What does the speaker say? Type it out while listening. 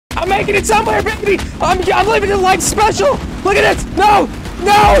I'm making it somewhere, baby. I'm living the life special. Look at this. No,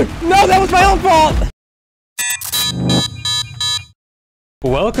 that was my own fault.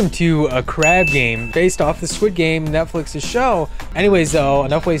 Welcome to a crab game based off the Squid Game, Netflix's show. Anyways, though,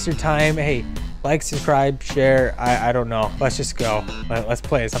 enough waste your time. Hey, like, subscribe, share. I don't know. Let's just go. Let's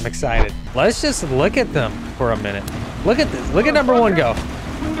play this. I'm excited. Let's just look at them for a minute. Look at this. Look at number one go.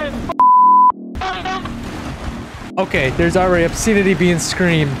 Okay, there's already obscenity being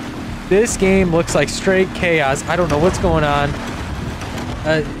screamed. This game looks like straight chaos. I don't know what's going on.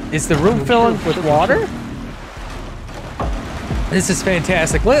 Is the room filling with water? This is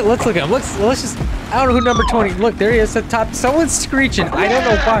fantastic. Let's look at him. Let's just. I don't know who number 20. Look, there he is at the top. Someone's screeching. I don't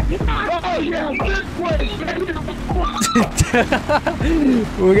know why.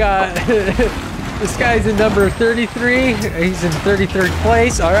 We got this guy's in number 33. He's in 33rd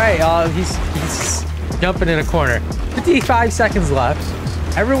place. All right. He's jumping in a corner. 55 seconds left.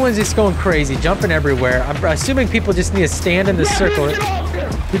 Everyone's just going crazy, jumping everywhere. I'm assuming people just need to stand in the circle.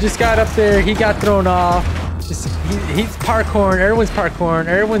 He just got up there. He got thrown off. He's parkouring. Everyone's parkouring.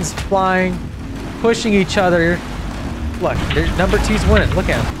 Everyone's flying, pushing each other. Look, number two's winning. Look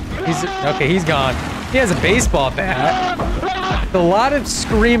at him. He's gone. He has a baseball bat. A lot of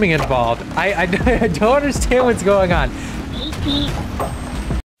screaming involved. I don't understand what's going on.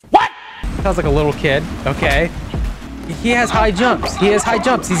 What? Sounds like a little kid. Okay. He has high jumps.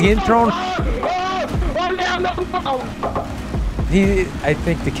 He's getting thrown. I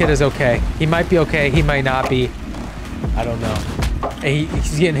think the kid is okay. He might be okay. He might not be. I don't know.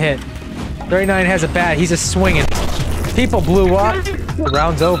 He's getting hit. 39 has a bat. He's just swinging. People blew up. The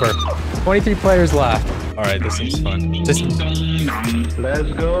round's over. 23 players left. All right, this seems fun.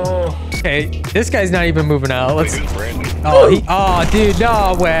 Let's go. Okay, this guy's not even moving out. Oh, dude,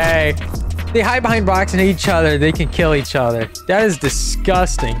 no way. They hide behind rocks and each other. They can kill each other. That is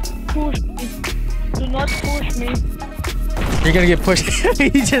disgusting. Push me. Do not push me. You're gonna get pushed. He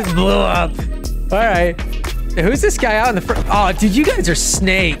just blew up. All right. Who's this guy out in the front? Oh, dude, you guys are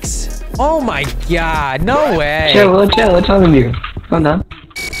snakes. Oh my God, no way. Chill, what's wrong with you? Calm down.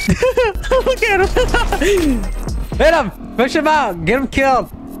 Look at him. Hit him. Push him out. Get him killed.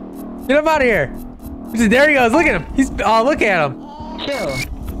 Get him out of here. There he goes. Look at him. Look at him. Chill.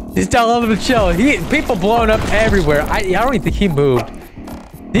 He's telling him to chill. People blowing up everywhere. I don't even think he moved.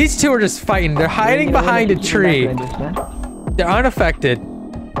 These two are just fighting. They're hiding behind a tree. They're unaffected.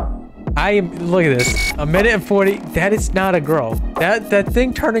 Look at this. 1 minute and 40. That is not a girl. That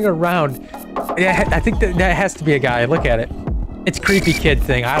thing turning around. Yeah, I think that has to be a guy. Look at it. It's creepy kid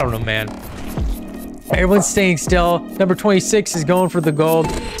thing. I don't know, man. Everyone's staying still. Number 26 is going for the gold.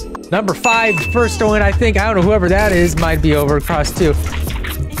 Number 5, first to win, I think. I don't know, whoever that is might be over across too.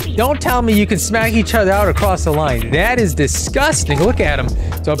 Don't tell me you can smack each other out across the line. That is disgusting. Look at him.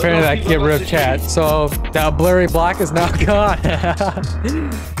 So apparently I can get rid of chat. So that blurry block is now gone.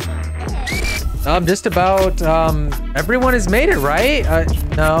 Just about everyone has made it, right?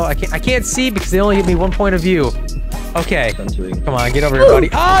 No, I can't see because they only give me 1 point of view. Okay, come on, get over here, buddy.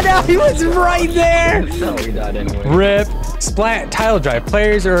 Oh no, he was right there. Rip. Splat tile drive.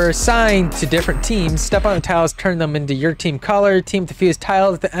 Players are assigned to different teams. Step on the tiles, turn them into your team color. Team with the fewest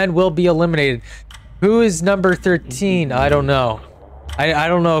tiles at the end will be eliminated. Who is number 13? I don't know. I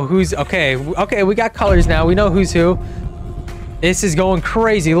don't know who's. Okay, we got colors now. We know who's who. This is going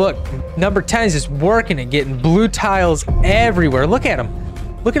crazy. Look, number 10 is just working and getting blue tiles everywhere. Look at him.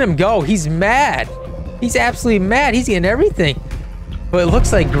 Look at him go. He's mad. He's absolutely mad. He's getting everything. But it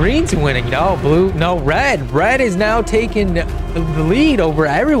looks like green's winning. No, blue. No, red. Red is now taking the lead over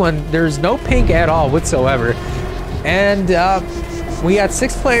everyone. There's no pink at all whatsoever. And we got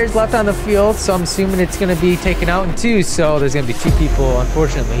 6 players left on the field, so I'm assuming it's going to be taken out in 2. So there's going to be 2 people,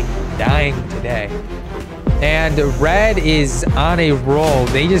 unfortunately, dying today. And red is on a roll.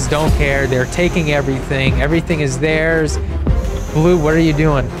 They just don't care. They're taking everything. Everything is theirs. Blue, what are you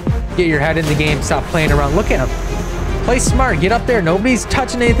doing? Get your head in the game. Stop playing around. Look at him. Play smart. Get up there. Nobody's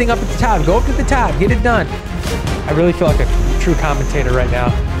touching anything up at the top. Go up to the top. Get it done. I really feel like a true commentator right now.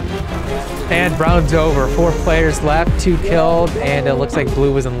 And round's over. 4 players left. 2 killed. And it looks like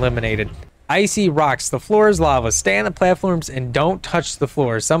blue was eliminated. Icy rocks. The floor is lava. Stay on the platforms and don't touch the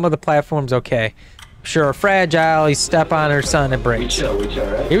floor. Some of the platforms, okay. Sure, fragile. You step on her, son, it breaks. Here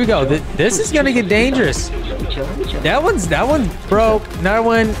we go. This is gonna get dangerous. That one's broke. Another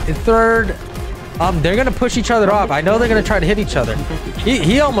one in 3rd. They're gonna push each other off. I know they're gonna try to hit each other.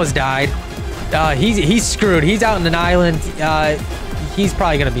 He almost died. He's screwed. He's out in an island. He's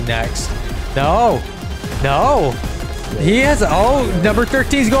probably gonna be next. No. He has. Number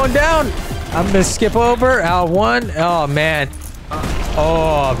 13's going down. I'm gonna skip over. 1. Oh man.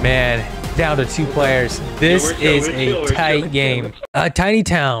 Oh, man. Down to 2 players. This is a tight game. Tiny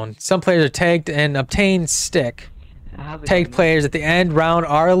Town. Some players are tagged and obtain stick. Tagged players at the end round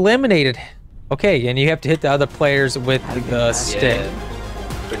are eliminated. Okay, and you have to hit the other players with the stick.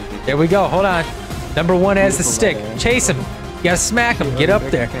 There we go. Hold on. Number 1 has the stick. Chase him. You gotta smack him. Get up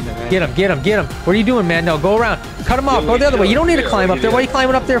there. Get him. Get him. Get him. What are you doing, man? No, go around. Cut him off. Go the other way. You don't need to climb up there. What are you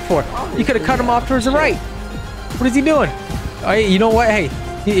climbing up there for? You could have cut him off towards the right. What is he doing? Hey, you know what? Hey,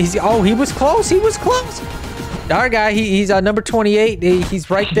 oh, he was close. He was close. Our guy, he's number 28. He's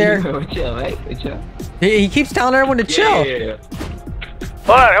right there. He keeps telling everyone to chill. Yeah.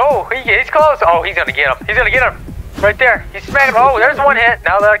 Hold on. Oh, he's close. Oh, he's gonna get him. He's gonna get him. Right there. He's smacking him. Oh, there's 1 hit.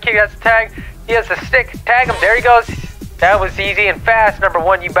 Now the other kid has the tag. He has the stick. Tag him. There he goes. That was easy and fast. Number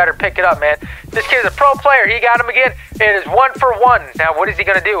 1, you better pick it up, man. This kid is a pro player. He got him again. It is 1 for 1. Now, what is he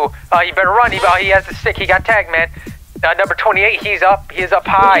gonna do? You better run. He has the stick. He got tagged, man. Number 28, he's up. He is up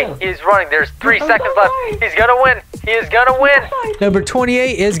high. He is running. There's 3 seconds left. He's gonna win. He is gonna win. Number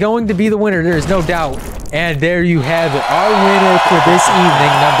 28 is going to be the winner. There is no doubt. And there you have it. Our winner for this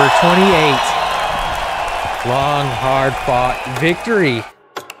evening, number 28. Long, hard-fought victory.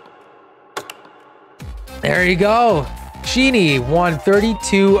 There you go. Sheeny won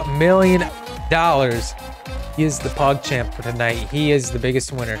 $32 million. He is the Pog champ for tonight. He is the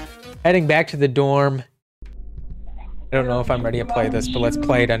biggest winner. Heading back to the dorm. I don't know if I'm ready to play this, but let's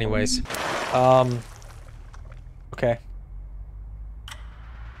play it anyways. Okay.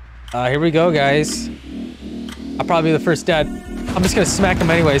 Here we go, guys. I'll probably be the first dead. I'm just gonna smack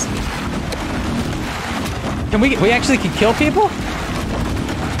him anyways. Can we actually can kill people?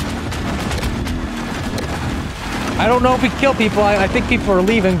 I don't know if we can kill people. I think people are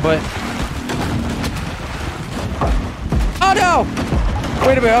leaving, but... Oh no!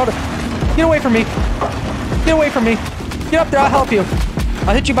 Wait a minute, hold on. Get away from me. Get away from me. Get up there, I'll help you.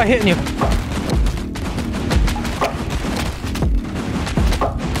 I'll hit you by hitting you.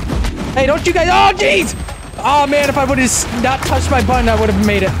 Hey, don't you guys... Oh, jeez! Oh, man, if I would have not touched my button, I would have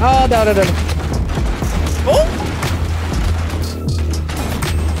made it. Oh, no. Oh!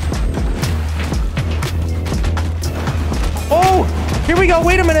 Oh! Here we go,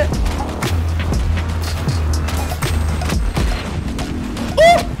 wait a minute.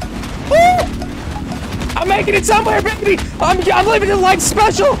 Oh! Oh! I'm making it somewhere, baby! I'm living a life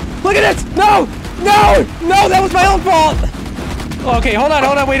special! Look at this! No! No! No, that was my own fault! Okay, hold on,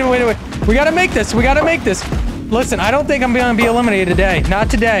 wait. We gotta make this. Listen, I don't think I'm gonna be eliminated today. Not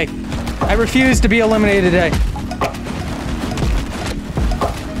today. I refuse to be eliminated today.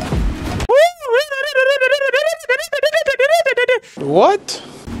 What?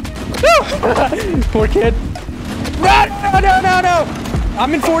 Poor kid. No!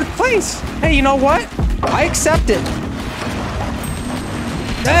 I'm in 4th place. Hey, you know what? I accept it.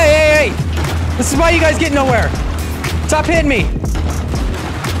 Hey! This is why you guys get nowhere. Stop hitting me.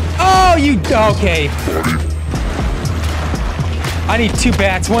 Oh, you... Okay. I need 2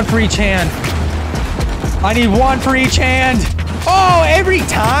 bats, 1 for each hand. I need 1 for each hand. Oh, every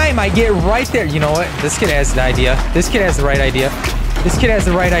time I get right there. You know what? This kid has the idea. This kid has the right idea.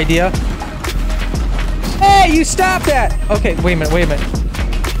 Hey, you stop that. Okay, wait a minute.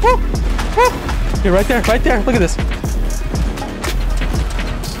 Woo. You're right there. Look at this.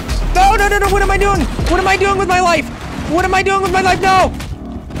 No. What am I doing? What am I doing with my life? No.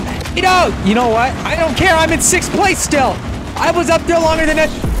 You know what? I don't care. I'm in 6th place still. I was up there longer than that.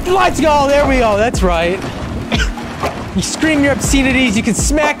 Let's go. There we go. That's right. You scream your obscenities. You can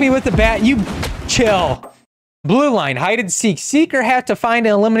smack me with the bat. You chill. Blue line, hide and seek. Seeker have to find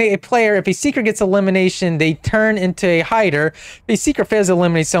and eliminate a player. If a seeker gets elimination, they turn into a hider. If a seeker fails to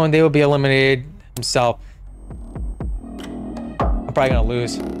eliminate someone, they will be eliminated himself. I'm probably gonna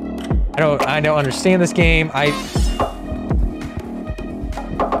lose. I don't understand this game.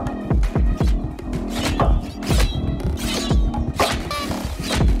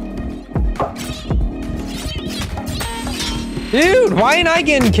 Dude, why ain't I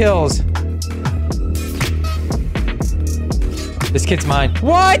getting kills? This kid's mine.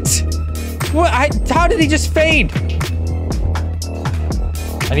 What? How did he just fade?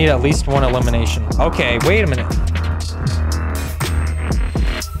 I need at least 1 elimination. Okay, wait a minute.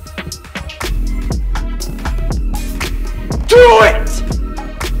 Do it!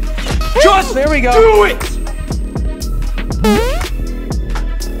 Just there we go. Do it!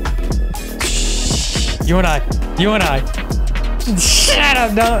 You and I. Shut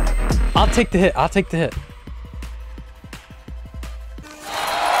up, no. I'll take the hit. Okay,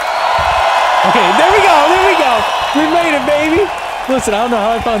 there we go. We made it, baby. Listen, I don't know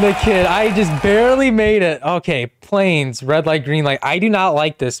how I found that kid. I just barely made it. Okay, planes, red light, green light. I do not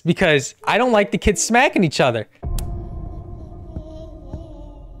like this because I don't like the kids smacking each other.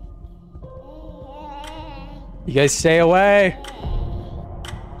 You guys stay away.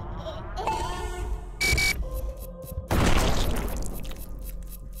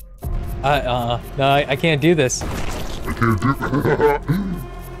 No, I can't do this.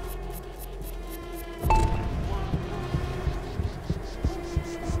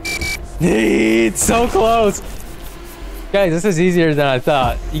 It's so close. Guys, this is easier than I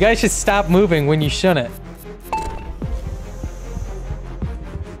thought. You guys should stop moving when you shouldn't.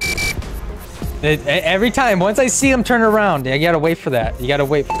 Every time, once I see him turn around, you gotta wait for that. You gotta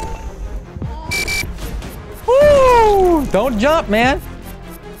wait. Woo! Don't jump, man.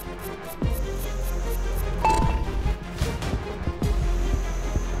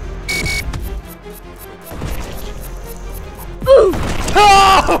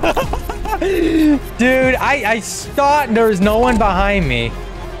 Dude, I thought there was no one behind me.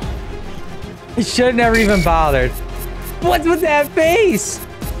 I should have never even bothered. What's with that face?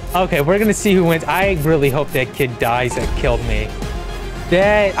 Okay, we're gonna see who wins. I really hope that kid dies that killed me.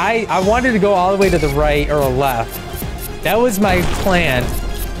 That I wanted to go all the way to the right or left. That was my plan.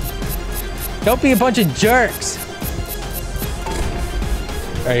 Don't be a bunch of jerks.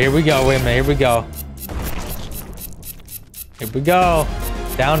 All right, here we go. Wait a minute, here we go. Here we go.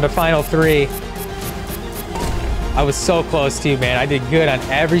 Down to final 3. I was so close to you, man. I did good on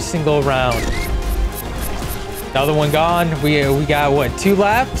every single round. Another one gone. We got, what, 2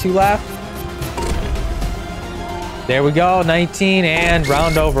 left? 2 left. There we go. 19 and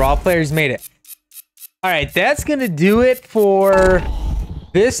round over. All players made it. All right, that's going to do it for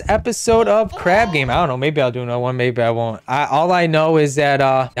this episode of Crab Game. I don't know. Maybe I'll do another one. Maybe I won't. All I know is that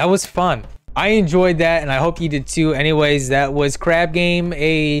that was fun. I enjoyed that, and I hope you did too. Anyways, that was Crab Game,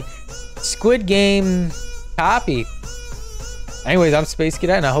 a Squid Game copy. Anyways, I'm Space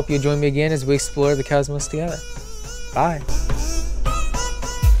Cadet, and I hope you join me again as we explore the cosmos together. Bye.